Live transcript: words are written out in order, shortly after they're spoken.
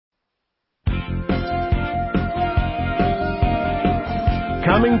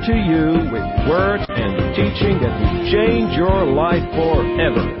coming to you with words and teaching that will change your life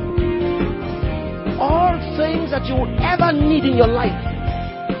forever. All things that you will ever need in your life,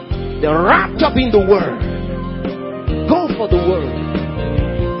 they're wrapped up in the Word. Go for the Word.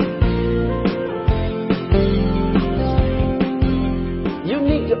 You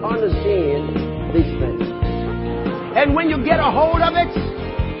need to understand these things. And when you get a hold of it,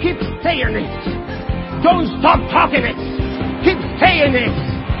 keep saying it. Don't stop talking it. Keep saying it.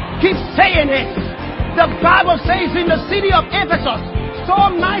 Keep saying it. The Bible says in the city of Ephesus, so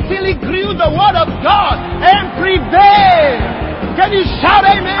mightily grew the word of God and prevailed. Can you shout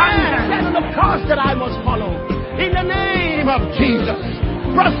amen? That is the course that I must follow. In the name of Jesus,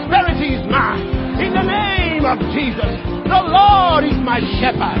 prosperity is mine. In the name of Jesus, the Lord is my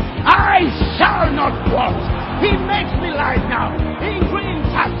shepherd. I shall not want. He makes me lie down in green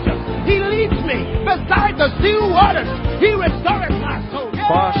pastures. He leads me beside the still waters. He restores my soul.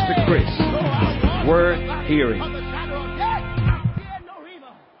 Pastor Chris, worth hearing.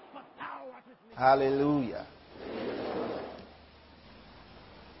 Hallelujah.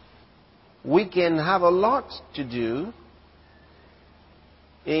 We can have a lot to do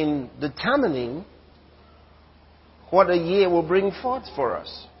in determining what a year will bring forth for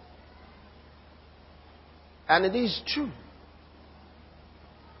us. And it is true.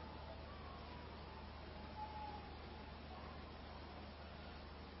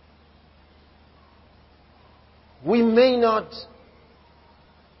 We may not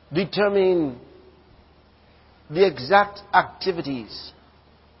determine the exact activities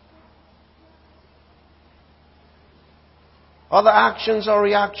or the actions or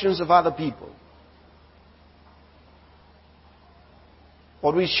reactions of other people.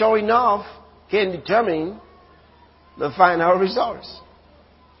 But we sure enough can determine the final results.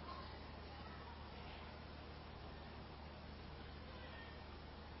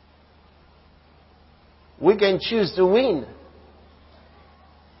 We can choose to win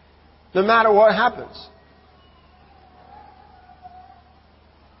no matter what happens.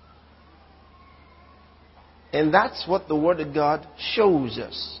 And that's what the Word of God shows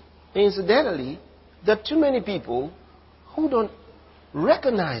us. Incidentally, there are too many people who don't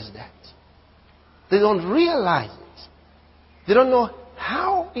recognize that. They don't realize it. They don't know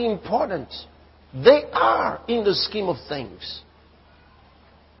how important they are in the scheme of things.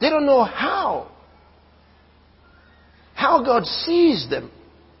 They don't know how God sees them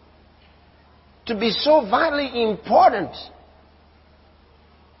to be so vitally important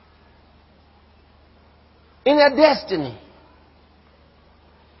in their destiny.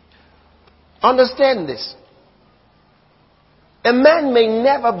 Understand this. A man may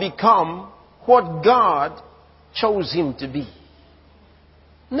never become what God chose him to be.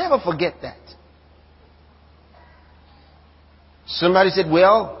 Never forget that. Somebody said,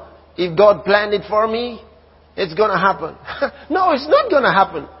 well, if God planned it for me, it's going to happen. No, it's not going to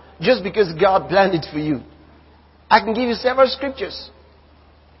happen just because God planned it for you. I can give you several scriptures.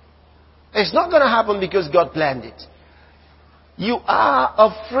 It's not going to happen because God planned it. You are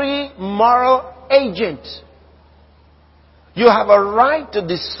a free moral agent. You have a right to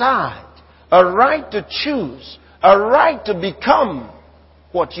decide, a right to choose, a right to become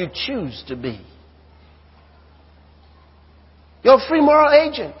what you choose to be. You're a free moral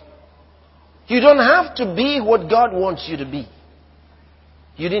agent. You don't have to be what God wants you to be.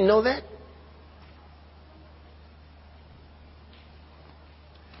 You didn't know that?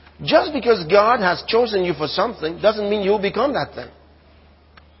 Just because God has chosen you for something doesn't mean you'll become that thing.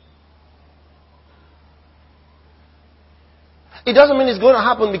 It doesn't mean it's going to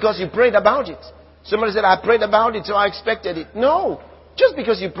happen because you prayed about it. Somebody said, I prayed about it, so I expected it. No. Just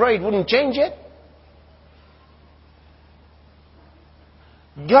because you prayed wouldn't change it.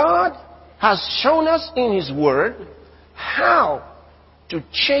 God has shown us in His Word how to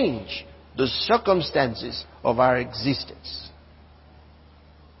change the circumstances of our existence.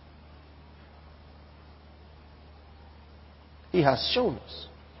 He has shown us.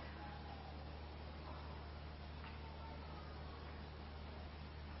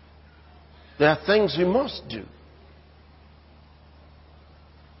 There are things we must do.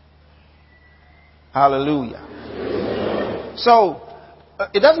 Hallelujah. So,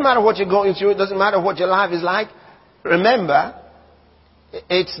 it doesn't matter what you're going through. It doesn't matter what your life is like. Remember,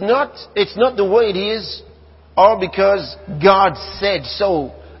 it's not the way it is all because God said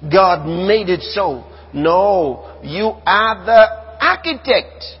so. God made it so. No, you are the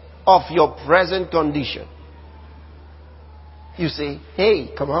architect of your present condition. You say, hey,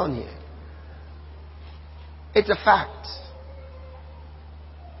 come on here. It's a fact.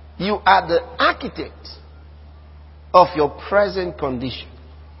 You are the architect of your present condition.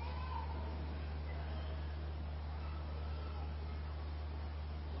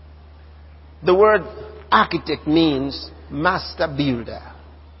 The word architect means master builder.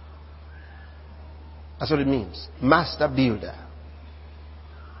 That's what it means. Master builder.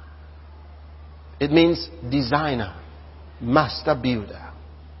 It means designer. Master builder.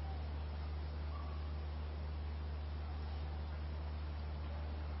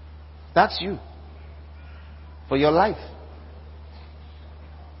 That's you. For your life.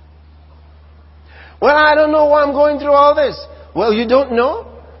 Well, I don't know why I'm going through all this. Well, you don't know?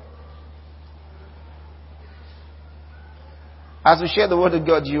 As we share the word of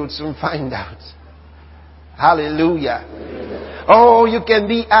God, you will soon find out. Hallelujah. Oh, you can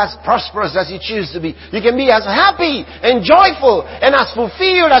be as prosperous as you choose to be. You can be as happy and joyful and as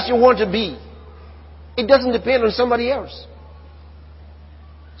fulfilled as you want to be. It doesn't depend on somebody else.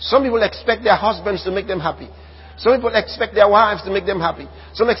 Some people expect their husbands to make them happy. Some people expect their wives to make them happy.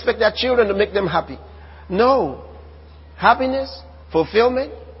 Some expect their children to make them happy. No. Happiness,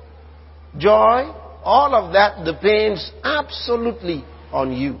 fulfillment, joy, all of that depends absolutely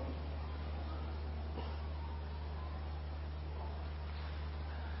on you.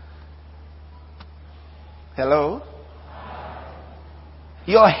 Hello?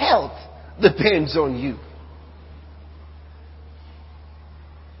 Your health depends on you.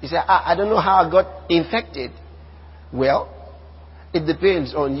 You say, I don't know how I got infected. Well, it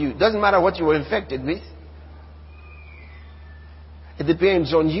depends on you. Doesn't matter what you were infected with. It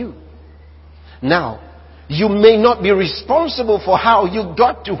depends on you. Now, you may not be responsible for how you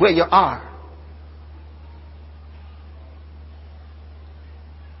got to where you are.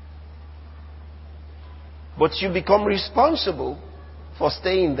 But you become responsible for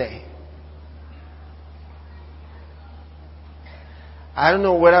staying there. I don't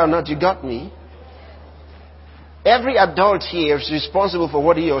know whether or not you got me. Every adult here is responsible for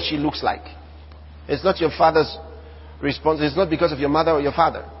what he or she looks like. It's not your father's responsibility. It's not because of your mother or your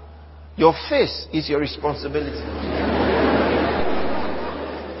father. Your face is your responsibility.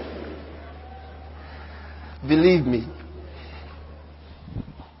 Believe me.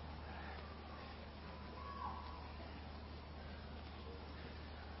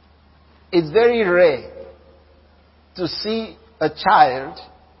 It's very rare to see a child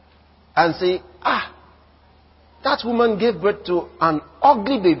and say, that woman gave birth to an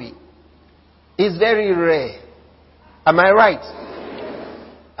ugly baby. It's very rare. Am I right?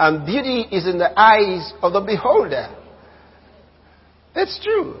 And beauty is in the eyes of the beholder. It's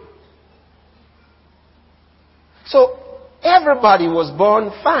true. So, everybody was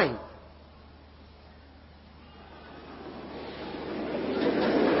born fine.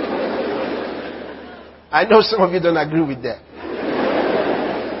 I know some of you don't agree with that.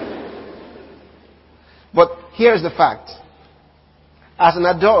 But here's the fact. As an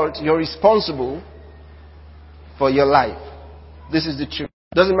adult, you're responsible for your life. This is the truth.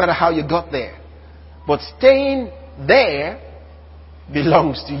 Doesn't matter how you got there. But staying there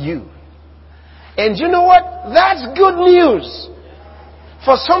belongs to you. And you know what? That's good news.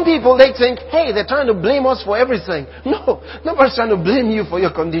 For some people, they think, hey, they're trying to blame us for everything. No, nobody's trying to blame you for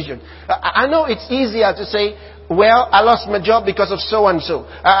your condition. I know it's easier to say, well, I lost my job because of so-and-so.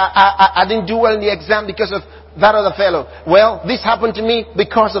 I didn't do well in the exam because of that other fellow. Well, this happened to me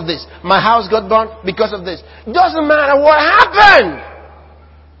because of this. My house got burnt because of this. Doesn't matter what happened.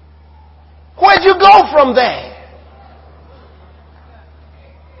 Where'd you go from there?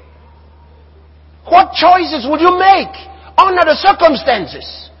 What choices would you make under the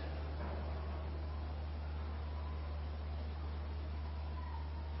circumstances?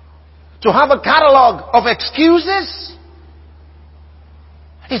 To have a catalog of excuses?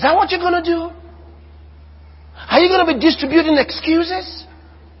 Is that what you're going to do? Are you going to be distributing excuses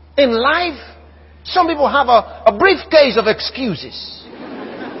in life? Some people have a briefcase of excuses.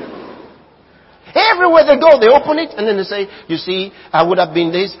 Everywhere they go, they open it and then they say, you see, I would have been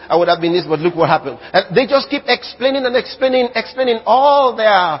this, but look what happened. And they just keep explaining and explaining all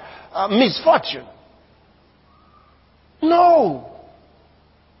their misfortune. No.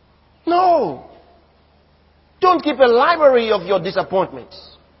 Don't keep a library of your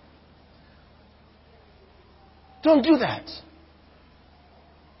disappointments. Don't do that.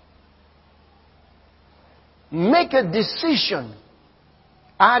 Make a decision.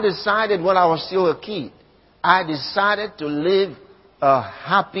 I decided when I was still a kid, I decided to live a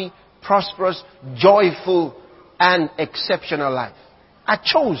happy, prosperous, joyful, and exceptional life. I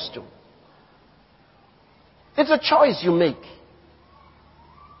chose to. It's a choice you make.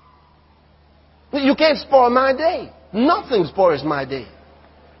 You can't spoil my day. Nothing spoils my day.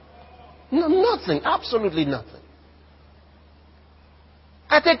 No, nothing. Absolutely nothing.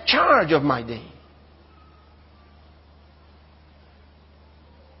 I take charge of my day.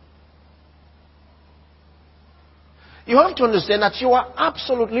 You have to understand that you are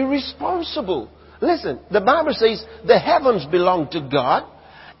absolutely responsible. Listen, the Bible says the heavens belong to God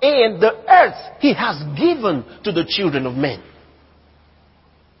and the earth He has given to the children of men.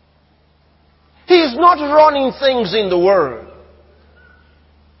 He is not running things in the world.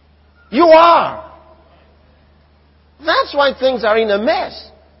 You are. That's why things are in a mess.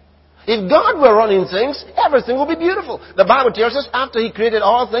 If God were running things, everything would be beautiful. The Bible tells us after He created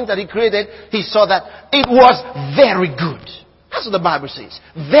all things that He created, He saw that it was very good. That's what the Bible says.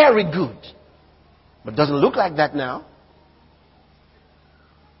 Very good. But it doesn't look like that now.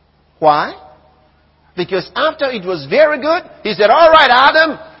 Why? Because after it was very good, He said, all right,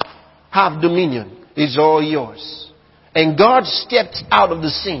 Adam, have dominion. It's all yours. And God stepped out of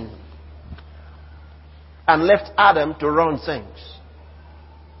the scene and left Adam to run things.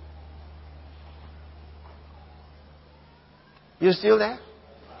 You still there?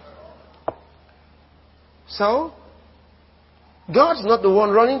 So, God's not the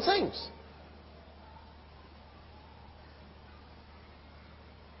one running things.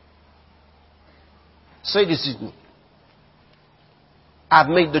 Say this with me. I've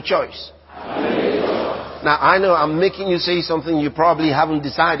made the choice. Now, I know I'm making you say something you probably haven't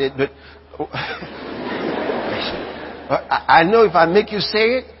decided, but I know if I make you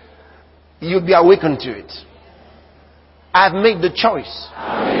say it, you'll be awakened to it. I've made the choice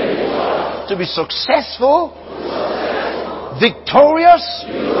to be successful, victorious,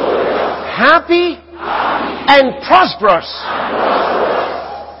 happy, and prosperous.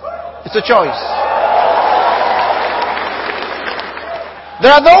 It's a choice.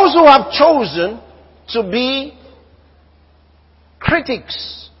 There are those who have chosen to be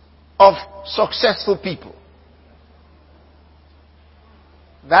critics of successful people.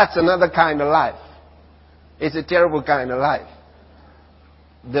 That's another kind of life. It's a terrible kind of life.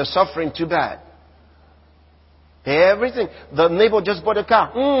 They're suffering too bad. Everything. The neighbor just bought a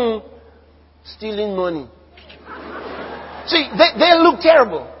car. Stealing money. See, they look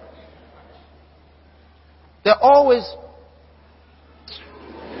terrible. They're always...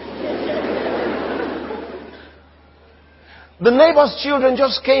 The neighbor's children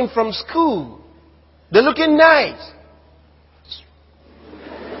just came from school. They're looking nice.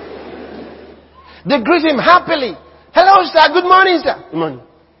 They greet him happily. Hello, sir. Good morning, sir. Good morning.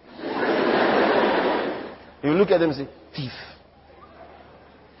 You look at them and say, thief.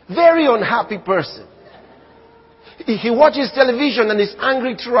 Very unhappy person. He watches television and is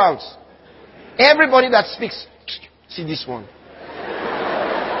angry throughout. Everybody that speaks, see this one.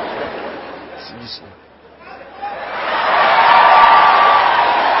 See this one.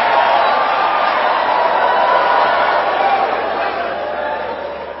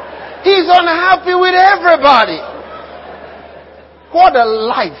 He's unhappy with everybody. What a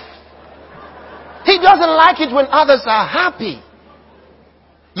life. He doesn't like it when others are happy.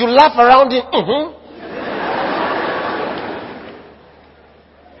 You laugh around him.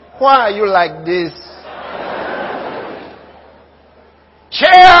 Why are you like this?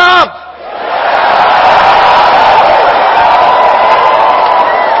 Cheer up!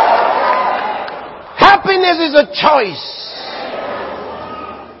 Happiness is a choice.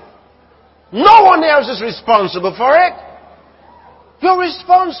 No one else is responsible for it. You're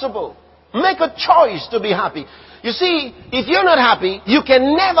responsible. Make a choice to be happy. You see, if you're not happy, you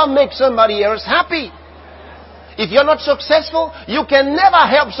can never make somebody else happy. If you're not successful, you can never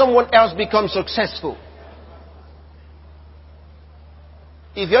help someone else become successful.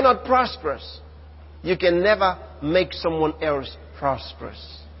 If you're not prosperous, you can never make someone else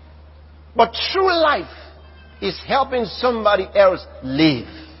prosperous. But true life is helping somebody else live.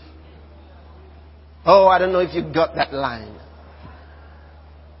 Oh, I don't know if you got that line.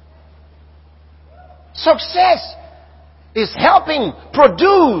 Success is helping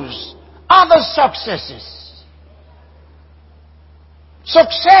produce other successes.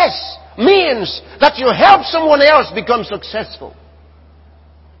 Success means that you help someone else become successful.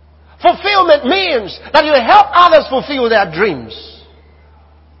 Fulfillment means that you help others fulfill their dreams.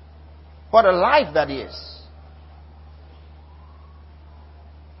 What a life that is.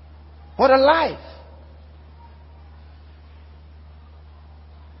 What a life.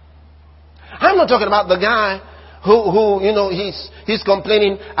 I'm not talking about the guy who he's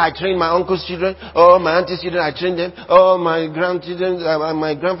complaining, I train my uncle's children, oh, my auntie's children, I train them, oh, my grandchildren,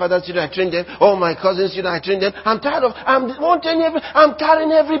 my grandfather's children, I train them, oh, my cousin's children, I train them. I'm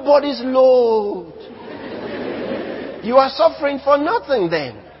carrying everybody's load. You are suffering for nothing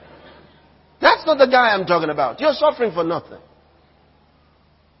then. That's not the guy I'm talking about. You're suffering for nothing.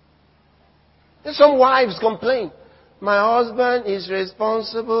 Some wives complain. My husband is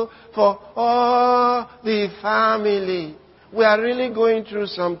responsible for all the family. We are really going through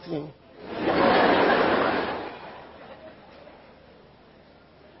something.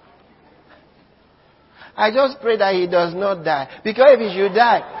 I just pray that he does not die. Because if he should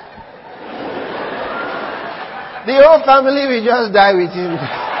die, the whole family will just die with him.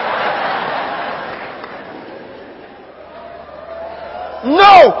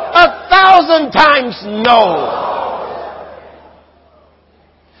 No! 1,000 times no!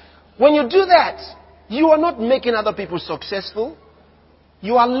 When you do that, you are not making other people successful.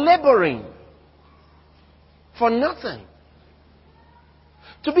 You are laboring for nothing.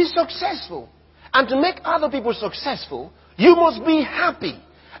 To be successful and to make other people successful, you must be happy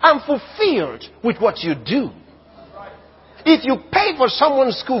and fulfilled with what you do. If you pay for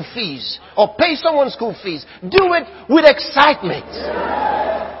someone's school fees or pay someone's school fees, do it with excitement.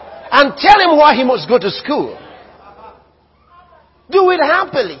 And tell him why he must go to school. Do it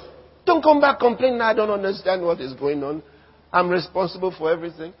happily. Don't come back complaining, I don't understand what is going on. I'm responsible for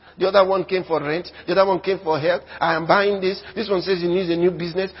everything. The other one came for rent. The other one came for health. I am buying this. This one says he needs a new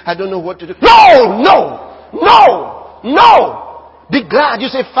business. I don't know what to do. No! No! No! No! Be glad. You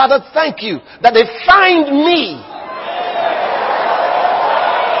say, Father, thank you that they find me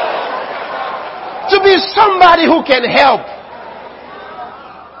to be somebody who can help.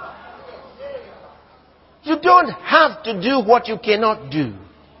 You don't have to do what you cannot do.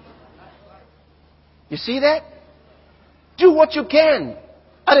 You see that? Do what you can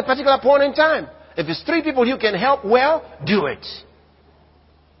at a particular point in time. If it's 3 people you can help, well, do it.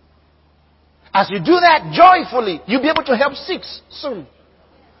 As you do that joyfully, you'll be able to help 6 soon.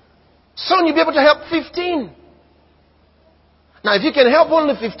 Soon you'll be able to help 15. Now if you can help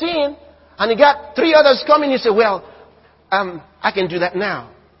only 15, and you got 3 others coming, you say, well, I can do that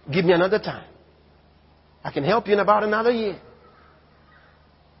now. Give me another time. I can help you in about another year.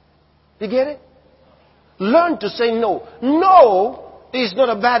 You get it? Learn to say no. No is not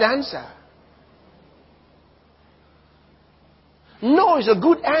a bad answer. No is a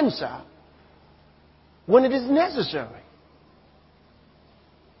good answer when it is necessary.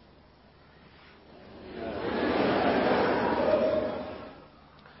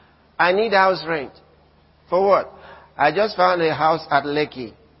 I need house rent. For what? I just found a house at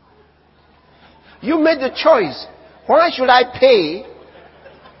Lekki. You made the choice. Why should I pay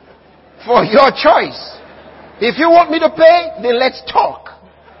for your choice? If you want me to pay, then let's talk.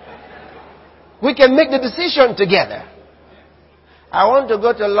 We can make the decision together. I want to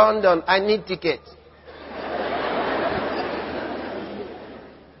go to London. I need tickets.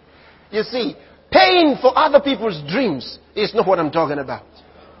 You see, paying for other people's dreams is not what I'm talking about.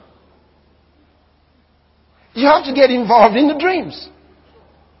 You have to get involved in the dreams.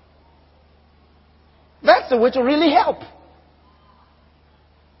 That's the way to really help.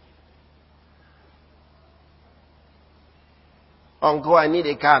 Uncle, I need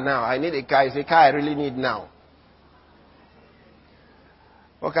a car now. I need a car. It's a car I really need now.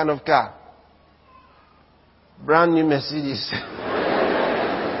 What kind of car? Brand new Mercedes.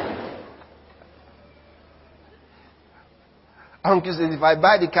 Uncle says, if I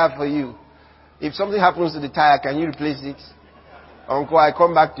buy the car for you, if something happens to the tire, can you replace it? Uncle, I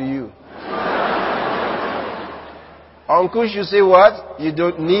come back to you. Uncle should say what? You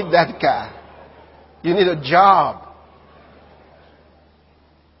don't need that car. You need a job.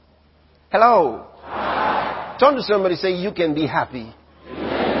 Hello. Turn to somebody and say, you can be happy.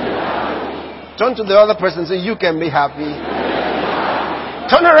 Turn to the other person and say, you can be happy.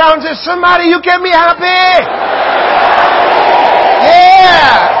 Turn around and say, somebody, you can be happy.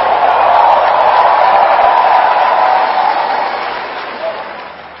 Yeah.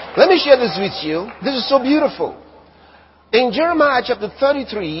 Let me share this with you. This is so beautiful. In Jeremiah chapter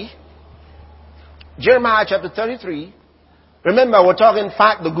 33, remember we're talking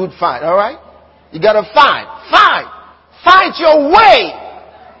fight the good fight, alright? You gotta fight your way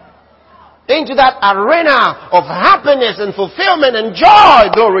into that arena of happiness and fulfillment and joy,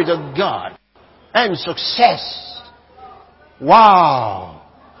 glory to God, and success. Wow.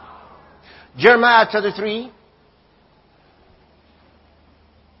 Jeremiah 33.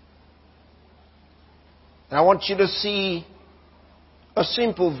 And I want you to see a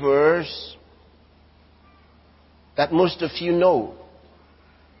simple verse that most of you know.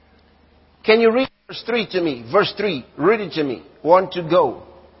 Can you read verse 3 to me? Verse 3. Read it to me. 1, 2, go.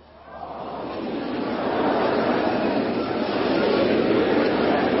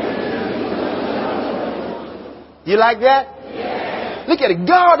 You like that? Yes. Look at it.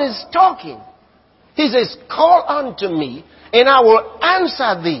 God is talking. He says, call unto me and I will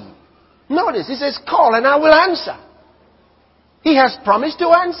answer thee. Notice, he says, call and I will answer. He has promised to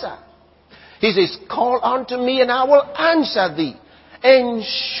answer. He says, call unto me and I will answer thee and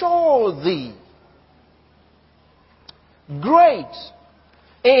show thee great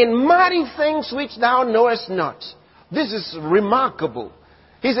and mighty things which thou knowest not. This is remarkable.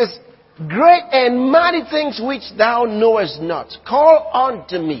 He says, great and mighty things which thou knowest not. Call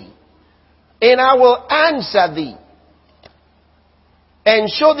unto me and I will answer thee and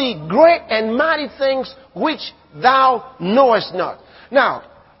show thee great and mighty things which thou knowest not. Now,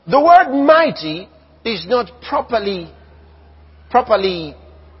 the word mighty is not properly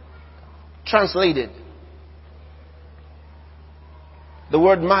translated. The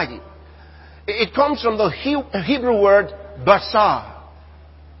word mighty. It comes from the Hebrew word basar.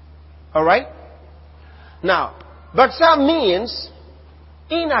 Alright? Now, basar means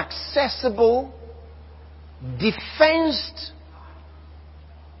inaccessible, defensed,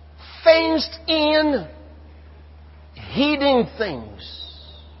 fenced in, hidden things.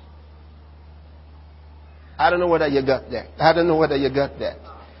 I don't know whether you got that.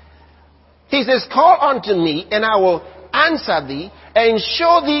 He says, call unto me and I will answer thee and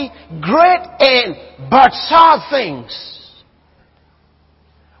show thee great and basar things.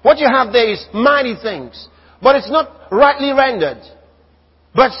 What you have there is mighty things. But it's not rightly rendered.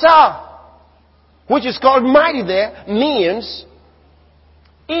 Basar, which is called mighty there, means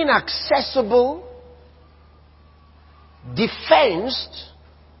inaccessible, defensed,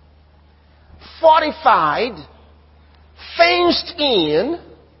 fortified, fenced in.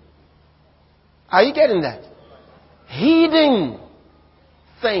 Are you getting that? Hidden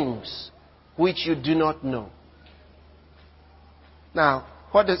things which you do not know. Now,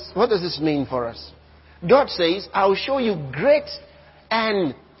 what does this mean for us? God says, I will show you great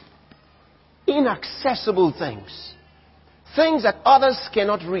and inaccessible things. Things that others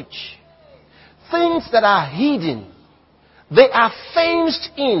cannot reach. Things that are hidden. They are fenced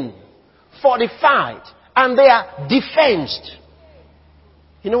in, fortified, and they are defensed.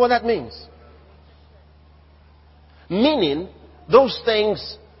 You know what that means? Meaning, those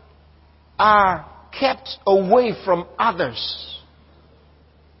things are kept away from others.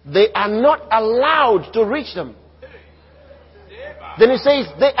 They are not allowed to reach them. Then he says,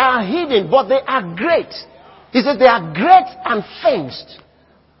 they are hidden, but they are great. He says, they are great and fenced.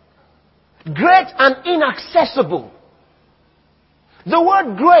 Great and inaccessible. The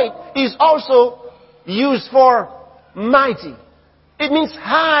word great is also used for mighty. It means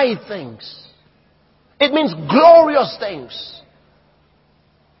high things. It means glorious things.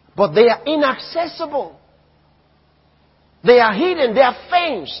 But they are inaccessible. They are hidden. They are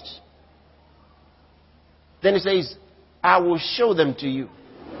fenced. Then he says, I will show them to you.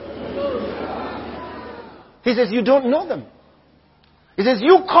 He says, you don't know them. He says,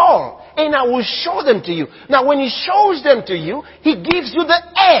 you call and I will show them to you. Now when he shows them to you, he gives you the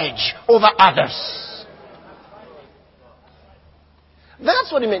edge over others.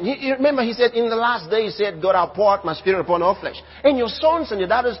 That's what he meant. Remember he said, in the last day, he said, God, I'll pour out my spirit upon all flesh. And your sons and your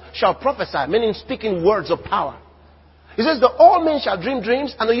daughters shall prophesy, meaning speaking words of power. He says, the old men shall dream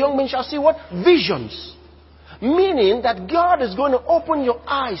dreams and the young men shall see what? Visions. Meaning that God is going to open your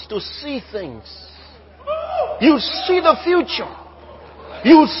eyes to see things. You see the future.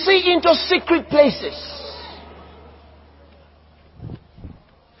 You see into secret places.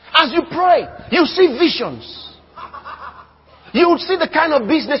 As you pray, you see visions. You see the kind of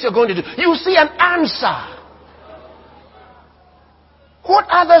business you're going to do. You see an answer. What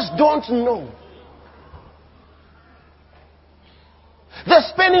others don't know. They're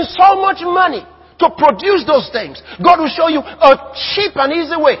spending so much money to produce those things. God will show you a cheap and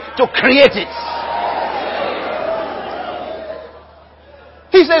easy way to create it.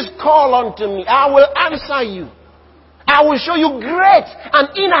 He says, call unto me. I will answer you. I will show you great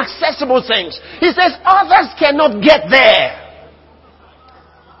and inaccessible things. He says, others cannot get there.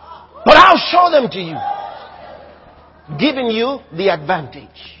 But I'll show them to you. Giving you the advantage.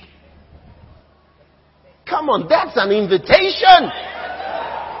 Come on, that's an invitation.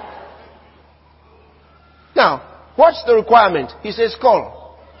 Now, what's the requirement? He says,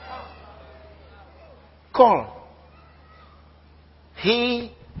 call. Call.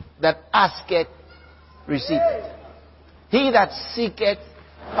 He that asketh, receiveth. He that seeketh,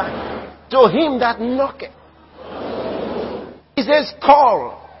 findeth. To him that knocketh. He says,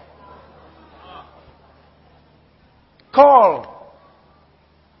 call. Call.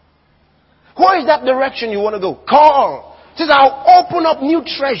 Where is that direction you want to go? Call. He says, I'll open up new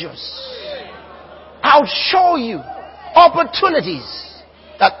treasures. I'll show you opportunities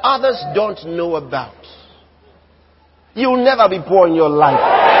that others don't know about. You'll never be poor in your life.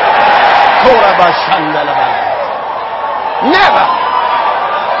 Never.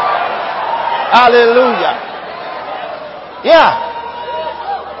 Hallelujah. Yeah.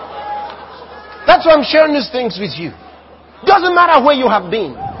 That's why I'm sharing these things with you. Doesn't matter where you have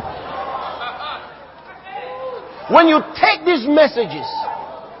been. When you take these messages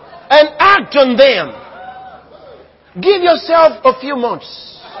and act on them, give yourself a few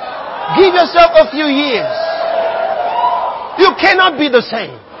months. Give yourself a few years. You cannot be the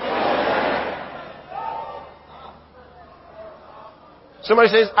same. Somebody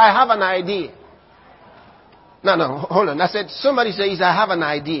says, I have an idea. No, hold on. I said, somebody says, I have an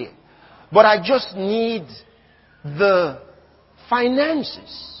idea. But I just need the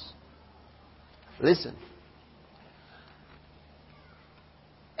finances. Listen.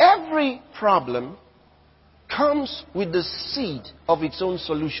 Every problem comes with the seed of its own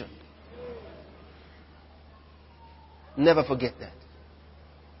solution. Never forget that.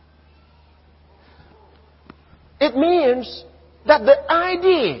 It means that the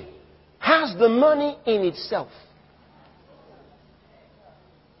idea has the money in itself.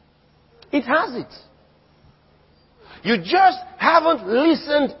 It has it. You just haven't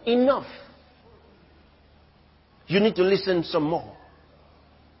listened enough. You need to listen some more.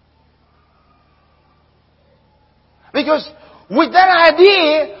 Because with that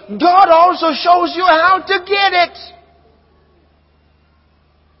idea, God also shows you how to get it.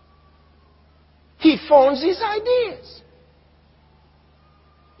 He funds His ideas.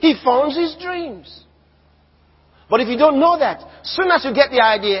 He funds His dreams. But if you don't know that, soon as you get the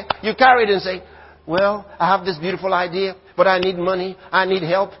idea, you carry it and say, well, I have this beautiful idea, but I need money, I need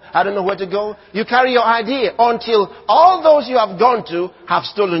help, I don't know where to go. You carry your idea until all those you have gone to have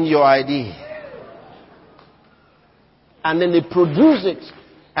stolen your idea. And then they produce it,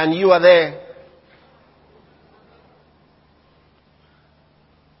 and you are there.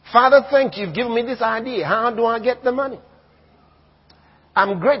 Father, thank you. You've given me this idea. How do I get the money?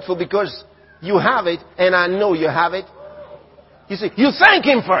 I'm grateful because you have it, and I know you have it. You see, you thank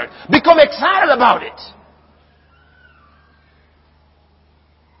Him for it. Become excited about it.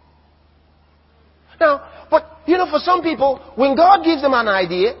 Now, but, for some people, when God gives them an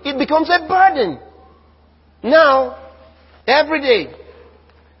idea, it becomes a burden. Now, every day,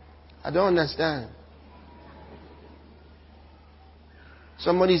 I don't understand.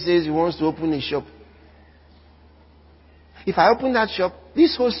 Somebody says he wants to open a shop. If I open that shop,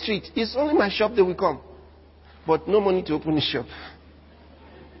 this whole street is only my shop that will come. But no money to open the shop.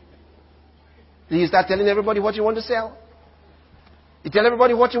 You start telling everybody what you want to sell. You tell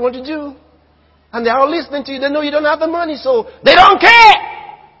everybody what you want to do. And they're all listening to you. They know you don't have the money, so they don't care.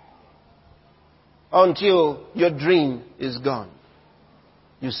 Until your dream is gone.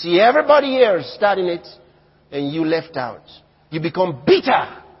 You see everybody else starting it, and you left out. You become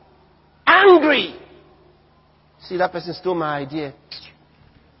bitter, angry. See, that person stole my idea.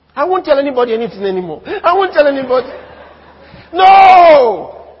 I won't tell anybody anything anymore. I won't tell anybody.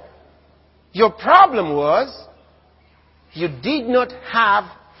 No! Your problem was you did not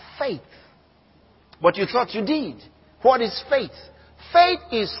have faith. But you thought you did. What is faith? Faith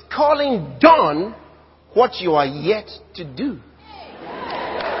is calling done what you are yet to do.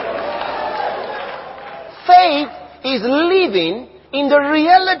 Faith is living in the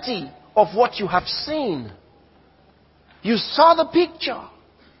reality of what you have seen. You saw the picture.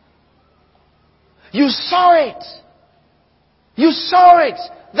 You saw it. You saw it.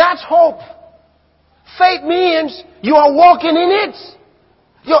 That's hope. Faith means you are walking in it.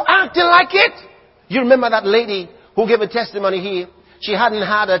 You're acting like it. You remember that lady who gave a testimony here? She hadn't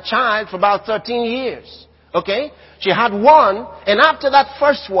had a child for about 13 years. Okay? She had one, and after that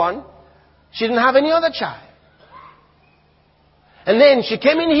first one, she didn't have any other child. And then she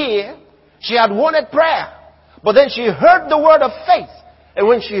came in here. She had wanted prayer. But then she heard the word of faith. And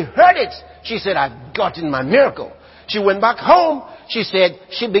when she heard it, she said, I've gotten my miracle. She went back home. She said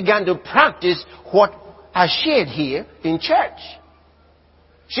she began to practice what I shared here in church.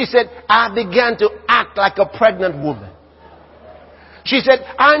 She said, I began to act like a pregnant woman. She said,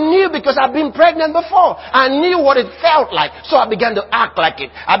 I knew because I've been pregnant before. I knew what it felt like. So I began to act like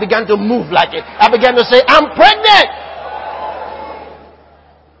it. I began to move like it. I began to say, I'm pregnant.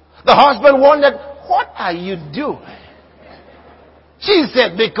 The husband wondered, what are you doing? She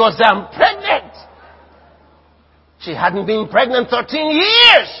said, because I'm pregnant. She hadn't been pregnant 13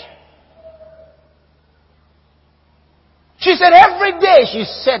 years. She said every day she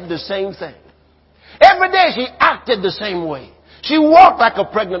said the same thing. Every day she acted the same way. She walked like a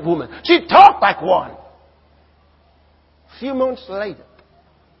pregnant woman. She talked like one. A few months later,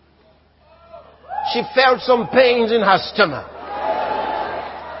 she felt some pains in her stomach.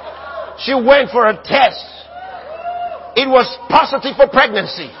 She went for a test. it was positive for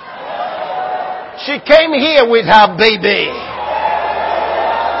pregnancy. She came here with her baby.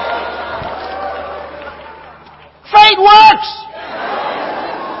 Faith works.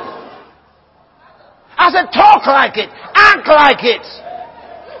 I said, talk like it. Act like it.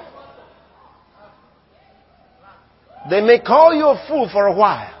 They may call you a fool for a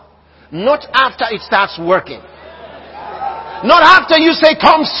while. Not after it starts working. Not after you say,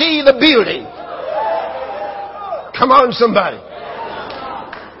 come see the building. Come on, somebody.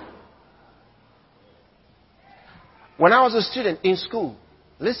 When I was a student in school,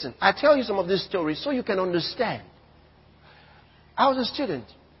 listen, I tell you some of these stories so you can understand. I was a student.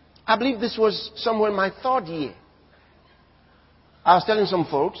 I believe this was somewhere in my third year. I was telling some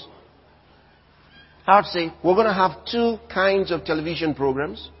folks, I would say, we're going to have two kinds of television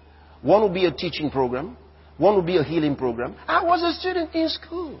programs. One will be a teaching program. One will be a healing program. I was a student in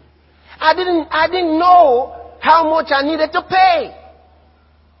school. I didn't know how much I needed to pay.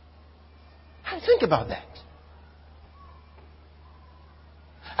 And think about that.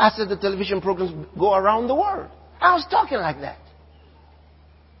 I said the television programs go around the world. I was talking like that.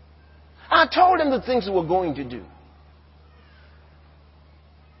 I told them the things we were going to do.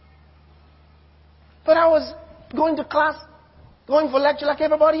 But I was going to class, going for lecture like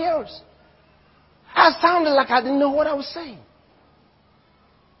everybody else. I sounded like I didn't know what I was saying.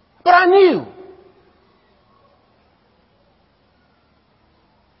 But I knew.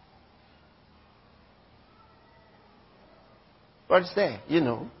 But it's there, you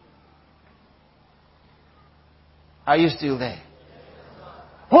know. Are you still there?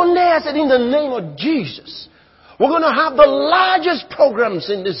 One day I said, in the name of Jesus, we're going to have the largest programs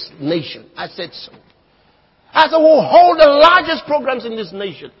in this nation. I said so. I said, we'll hold the largest programs in this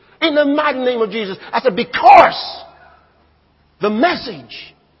nation. In the mighty name of Jesus. I said, because the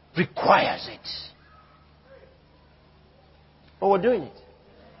message requires it. But we're doing it.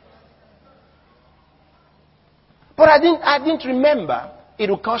 But I didn't remember it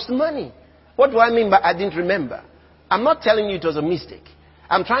would cost money. What do I mean by I didn't remember? I'm not telling you it was a mistake.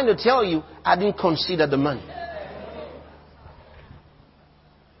 I'm trying to tell you I didn't consider the money.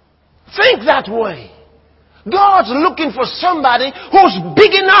 Think that way. God's looking for somebody who's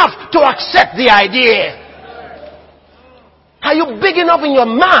big enough to accept the idea. Are you big enough in your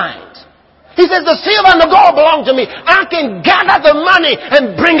mind? He says the silver and the gold belong to me. I can gather the money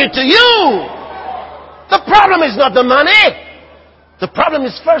and bring it to you. The problem is not the money. The problem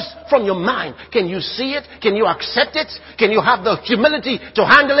is first from your mind. Can you see it? Can you accept it? Can you have the humility to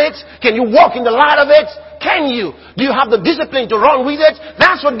handle it? Can you walk in the light of it? Can you? Do you have the discipline to run with it?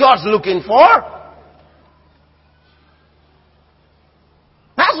 That's what God's looking for.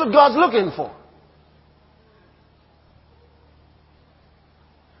 That's what God's looking for.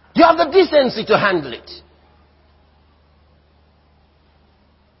 Do you have the decency to handle it?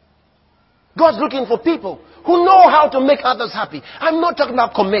 God's looking for people who know how to make others happy. I'm not talking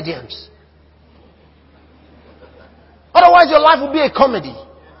about comedians. Otherwise your life will be a comedy.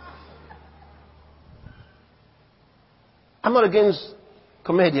 I'm not against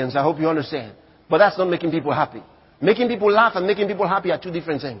comedians, I hope you understand. But that's not making people happy. Making people laugh and making people happy are two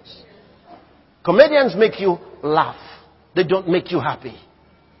different things. Comedians make you laugh. They don't make you happy.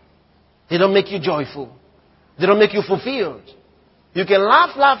 They don't make you joyful. They don't make you fulfilled. You can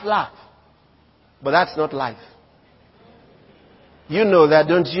laugh, laugh, laugh. But that's not life. You know that,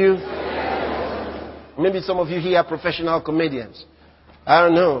 don't you? Maybe some of you here are professional comedians. I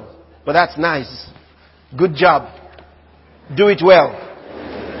don't know. But that's nice. Good job. Do it well.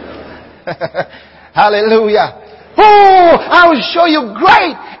 Hallelujah. Oh, I will show you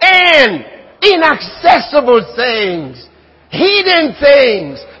great and inaccessible things. Hidden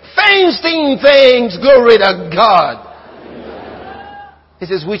things. Fancy things. Glory to God. He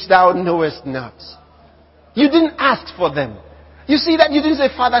says, which thou knowest not. You didn't ask for them. You see that? You didn't say,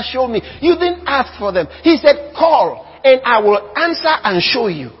 Father, show me. You didn't ask for them. He said, call and I will answer and show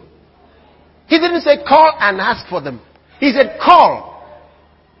you. He didn't say, call and ask for them. He said, call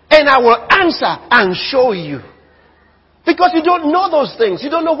and I will answer and show you. Because you don't know those things. You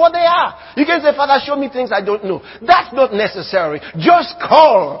don't know what they are. You can say, Father, show me things I don't know. That's not necessary. Just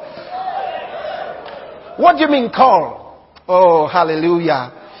call. What do you mean call? Oh,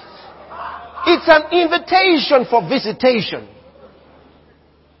 hallelujah. It's an invitation for visitation.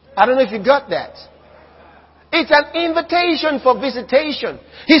 I don't know if you got that. It's an invitation for visitation.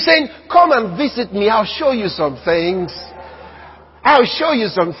 He's saying, come and visit me. I'll show you some things. I'll show you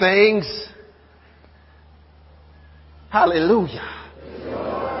some things. Hallelujah.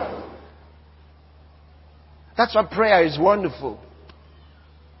 That's why prayer is wonderful.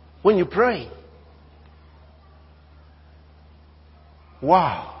 When you pray,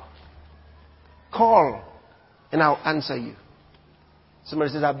 Wow. Call and I'll answer you.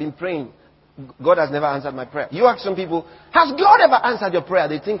 Somebody says, I've been praying. God has never answered my prayer. You ask some people, has God ever answered your prayer?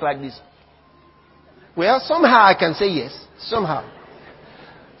 They think like this. Well, somehow I can say yes. Somehow.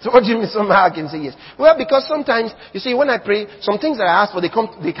 So what do you mean somehow I can say yes? Well, because sometimes, you see, when I pray, some things that I ask for, they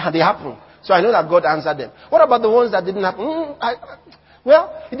happen. So I know that God answered them. What about the ones that didn't happen?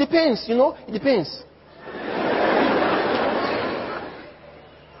 Well, it depends, it depends.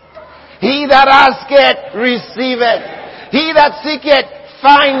 He that asketh, receiveth. He that seeketh,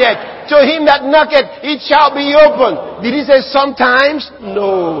 findeth. To him that knocketh, it shall be opened. Did he say sometimes?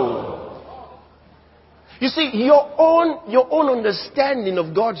 No. You see, your own understanding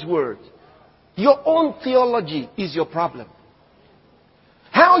of God's word, your own theology is your problem.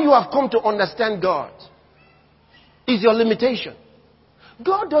 How you have come to understand God is your limitation.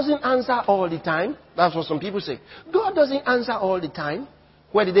 God doesn't answer all the time. That's what some people say. God doesn't answer all the time.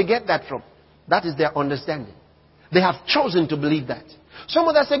 Where did they get that from? That is their understanding. They have chosen to believe that. Some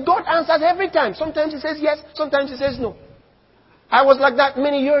others say God answers every time. Sometimes he says yes, sometimes he says no. I was like that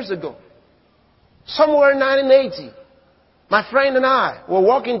many years ago. Somewhere in 1980, my friend and I were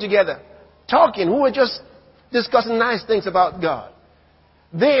walking together, talking. We were just discussing nice things about God.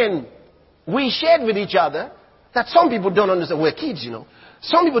 Then we shared with each other that some people don't understand. We're kids,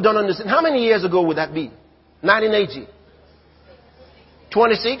 Some people don't understand. How many years ago would that be? 1980.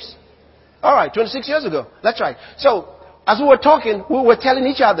 26? All right, 26 years ago. That's right. So, as we were talking, we were telling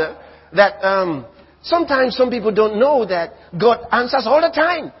each other that sometimes some people don't know that God answers all the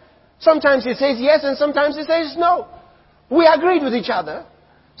time. Sometimes he says yes and sometimes he says no. We agreed with each other.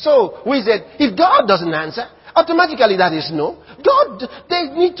 So, we said, if God doesn't answer, automatically that is no. They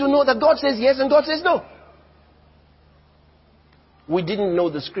need to know that God says yes and God says no. We didn't know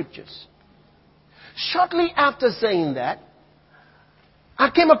the scriptures. Shortly after saying that, I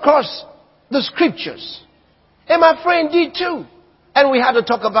came across the scriptures. And my friend did too. And we had to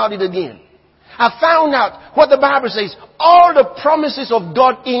talk about it again. I found out what the Bible says. All the promises of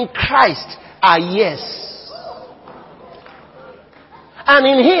God in Christ are yes. And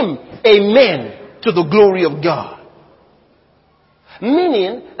in Him, amen, to the glory of God.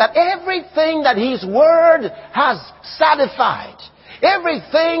 Meaning that everything that His Word has satisfied,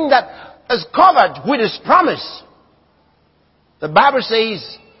 everything that is covered with His promise, the Bible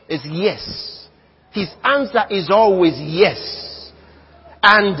says is yes. His answer is always yes.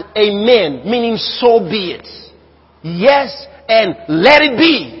 And amen, meaning so be it. Yes, and let it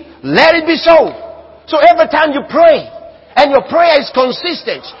be. Let it be so. So every time you pray, and your prayer is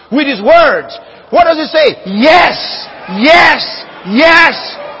consistent with His words, what does it say? Yes, yes, yes.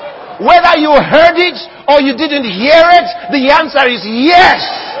 Whether you heard it or you didn't hear it, the answer is yes.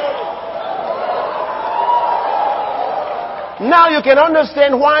 Now you can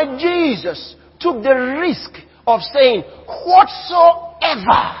understand why Jesus took the risk of saying,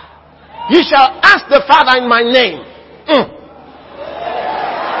 whatsoever you shall ask the Father in my name.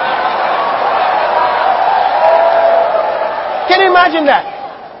 Can you imagine that?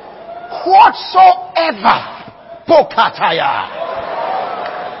 Whatsoever. Pokataya.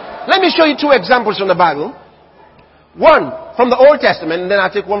 Let me show you two examples from the Bible. One from the Old Testament, and then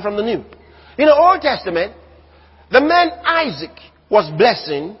I'll take one from the New. In the Old Testament, the man Isaac was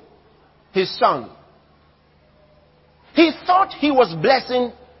blessing his son. He thought he was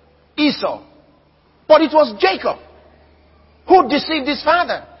blessing Esau. But it was Jacob who deceived his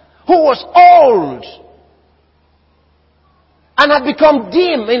father, who was old and had become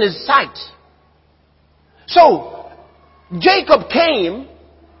dim in his sight. So, Jacob came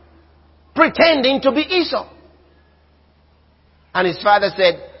pretending to be Esau. And his father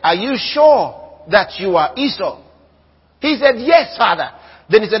said, are you sure that you are Esau? He said, yes, father.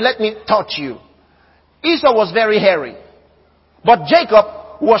 Then he said, let me touch you. Esau was very hairy, but Jacob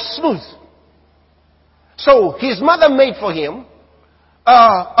was smooth. So his mother made for him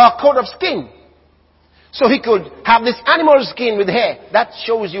a coat of skin, so he could have this animal skin with hair. That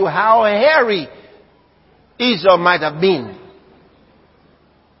shows you how hairy Esau might have been.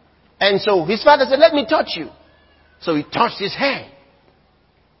 And so his father said, let me touch you. So he touched his hair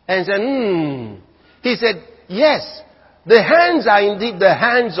and said, He said, yes, the hands are indeed the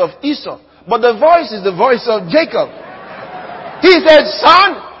hands of Esau, but the voice is the voice of Jacob. He said,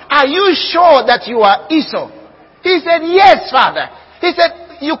 son, are you sure that you are Esau? He said, yes, father. He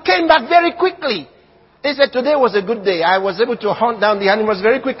said, you came back very quickly. He said, today was a good day. I was able to hunt down the animals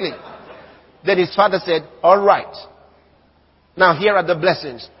very quickly. Then his father said, all right. Now here are the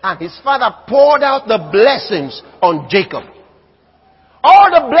blessings. And his father poured out the blessings on Jacob. All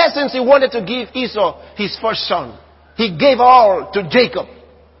the blessings he wanted to give Esau, his first son. he gave all to Jacob.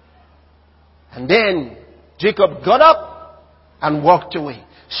 And then Jacob got up and walked away.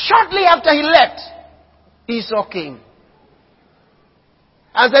 Shortly after he left, Esau came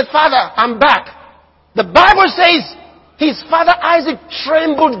and said, Father, I'm back. The Bible says his father Isaac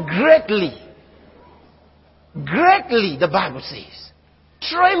trembled greatly. Greatly, the Bible says.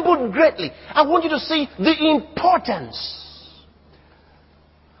 Trembled greatly. I want you to see the importance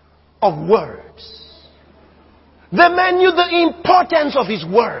of words. The man knew the importance of his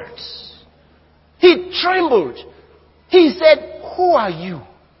words. He trembled. He said, who are you?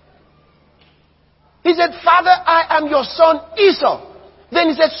 He said, Father, I am your son Esau. Then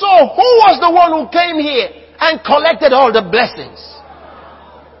he said, so who was the one who came here and collected all the blessings?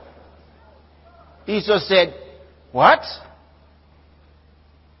 Esau said, what?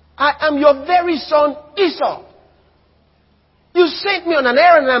 I am your very son Esau. You sent me on an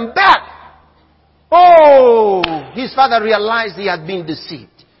errand and I'm back. Oh, his father realized he had been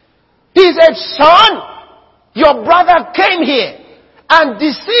deceived. He said, son, your brother came here and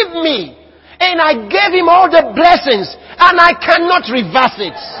deceived me. And I gave him all the blessings. And I cannot reverse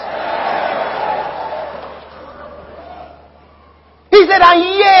it. He said, and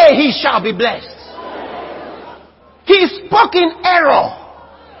yea, he shall be blessed. He spoke in error.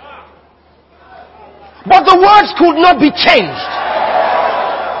 But the words could not be changed.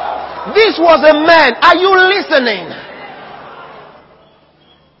 This was a man. Are you listening?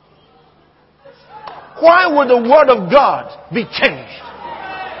 Why would the word of God be changed?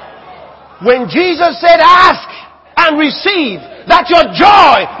 When Jesus said, ask and receive that your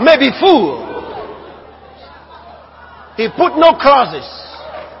joy may be full. He put no clauses.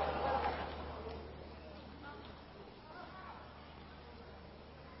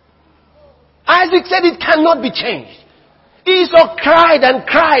 Isaac said it cannot be changed. Esau cried and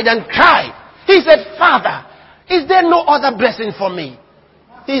cried and cried. He said, Father, is there no other blessing for me?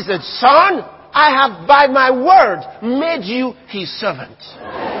 He said, son, I have by my word made you his servant.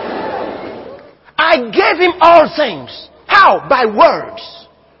 I gave him all things. How? By words.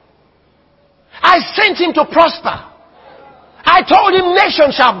 I sent him to prosper. I told him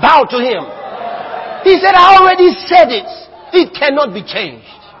nations shall bow to him. He said, I already said it. It cannot be changed.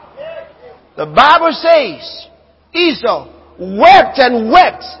 The Bible says, Esau wept and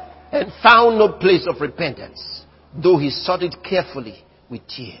wept and found no place of repentance, though he sought it carefully with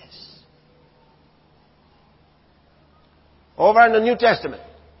tears. Over in the New Testament,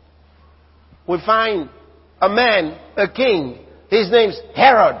 we find a man, a king. His name's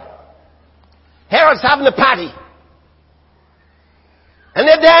Herod. Herod's having a party. And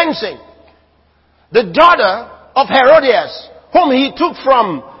they're dancing. The daughter of Herodias, whom he took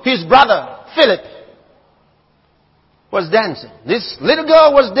from his brother Philip, was dancing. This little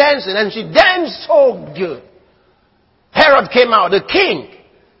girl was dancing and she danced so good. Herod came out, the king.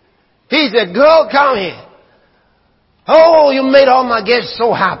 He said, girl, come here. Oh, you made all my guests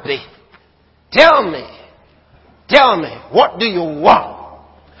so happy. Tell me, what do you want?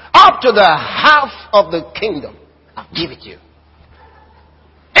 Up to the half of the kingdom, I'll give it to you.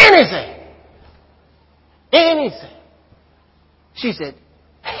 Anything. She said,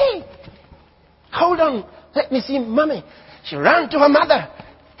 hey, hold on, let me see mommy. She ran to her mother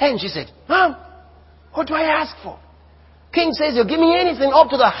and she said, Mom, what do I ask for? King says, you give me anything up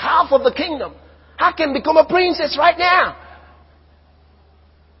to the half of the kingdom. I can become a princess right now.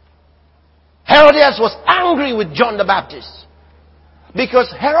 Herodias was angry with John the Baptist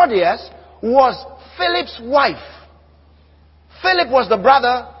because Herodias was Philip's wife. Philip was the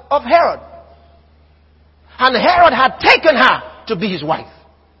brother of Herod. And Herod had taken her to be his wife.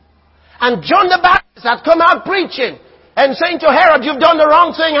 And John the Baptist had come out preaching and saying to Herod, you've done the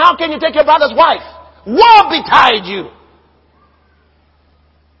wrong thing. How can you take your brother's wife? Woe betide you.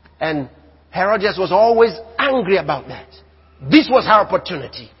 And Herodias was always angry about that. This was her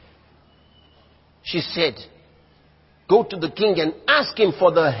opportunity. She said, go to the king and ask him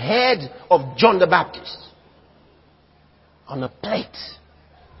for the head of John the Baptist on a plate.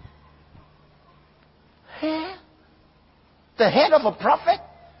 The head of a prophet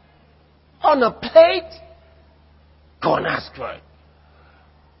on a plate? Go and ask for it.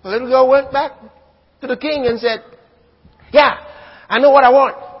 The little girl went back to the king and said, yeah, I know what I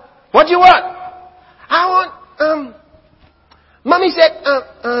want. What do you want? I want, mommy said,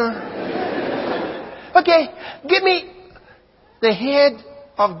 okay, give me the head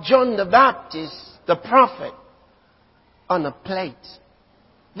of John the Baptist, the prophet, on a plate.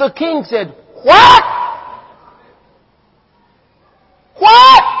 The king said, what?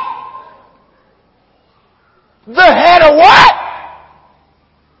 What? The head of what?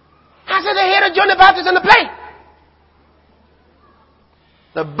 I said the head of John the Baptist on the plate.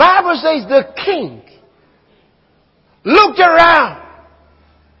 The Bible says the king looked around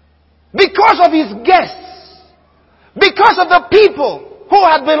because of his guests, because of the people who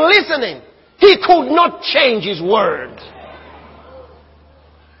had been listening. He could not change his word.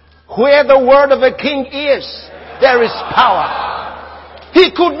 Where the word of a king is, there is power.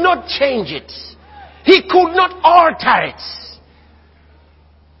 He could not change it. He could not alter it.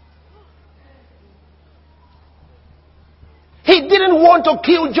 He didn't want to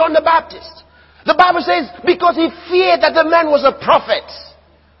kill John the Baptist. The Bible says because he feared that the man was a prophet.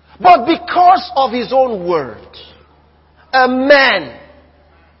 But because of his own word, a man,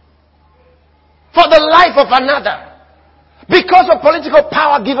 for the life of another, because of political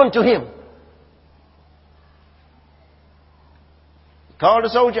power given to him, he called a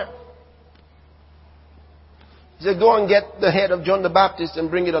soldier. He said, go and get the head of John the Baptist and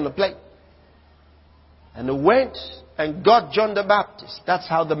bring it on the plate. And they went and got John the Baptist. That's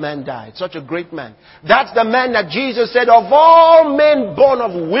how the man died. Such a great man. That's the man that Jesus said, of all men born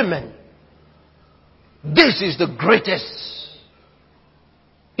of women, this is the greatest.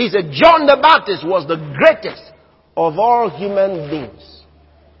 He said John the Baptist was the greatest of all human beings.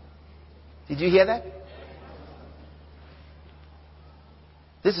 Did you hear that?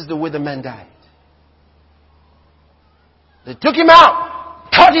 This is the way the man died. They took him out,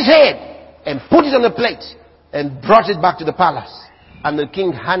 cut his head, and put it on a plate, and brought it back to the palace. And the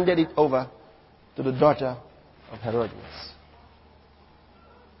king handed it over to the daughter of Herodias.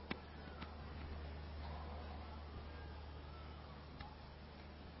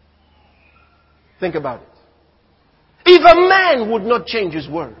 Think about it. If a man would not change his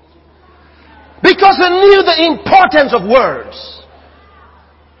word, because he knew the importance of words,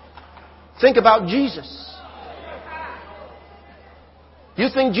 think about Jesus. You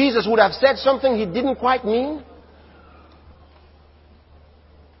think Jesus would have said something he didn't quite mean?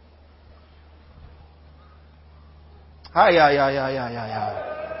 Hi.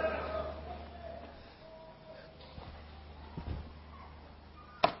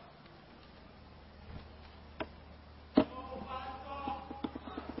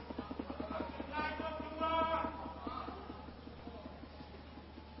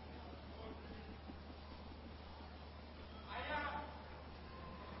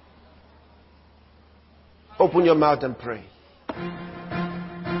 Open your mouth and pray.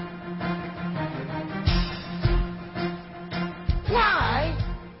 Why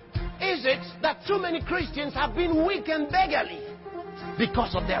is it that so many Christians have been weak and beggarly?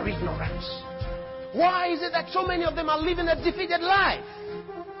 Because of their ignorance. Why is it that so many of them are living a defeated life?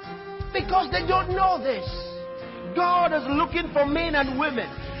 Because they don't know this. God is looking for men and women.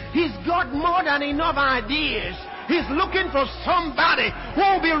 He's got more than enough ideas. He's looking for somebody who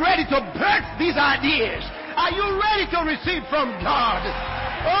will be ready to birth these ideas. Are you ready to receive from God?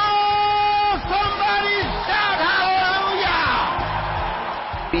 Oh, somebody shout hallelujah!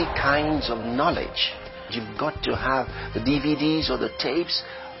 Three kinds of knowledge. You've got to have the DVDs or the tapes.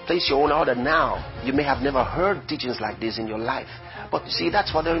 Place your own order now. You may have never heard teachings like this in your life. But you see,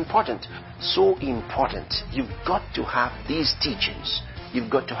 that's why they're important. So important. You've got to have these teachings. You've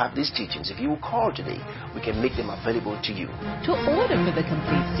got to have these teachings. If you call today, we can make them available to you. To order for the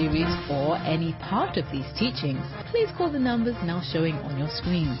complete series or any part of these teachings, please call the numbers now showing on your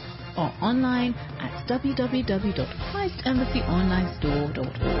screen or online at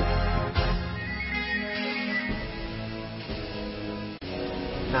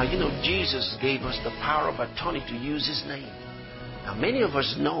www.christembassy.org. Now, you know, Jesus gave us the power of attorney to use His name. Now, many of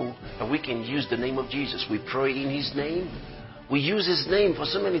us know that we can use the name of Jesus. We pray in His name. We use His name for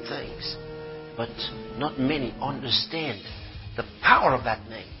so many things. But not many understand the power of that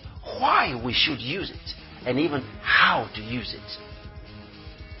name, why we should use it, and even how to use it,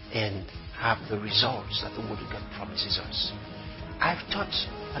 and have the results that the Word of God promises us. I've taught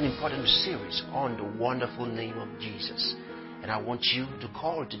an important series on the wonderful name of Jesus. And I want you to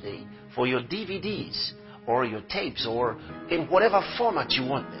call today for your DVDs or your tapes or in whatever format you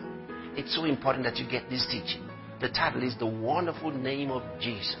want them. It's so important that you get this teaching. The title is The Wonderful Name of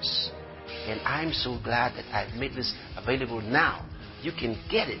Jesus. And I'm so glad that I've made this available now. You can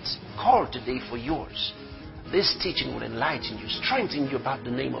get it. Call today for yours. This teaching will enlighten you, strengthen you about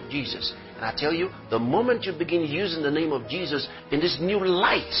the name of Jesus. And I tell you, the moment you begin using the name of Jesus in this new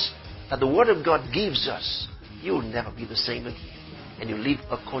light that the Word of God gives us, you'll never be the same again. And you live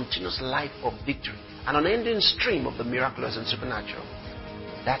a continuous life of victory, an unending stream of the miraculous and supernatural.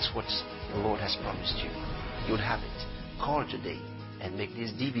 That's what the Lord has promised you. You'll have it. Call today and make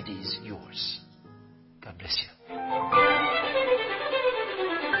these DVDs yours. God bless you.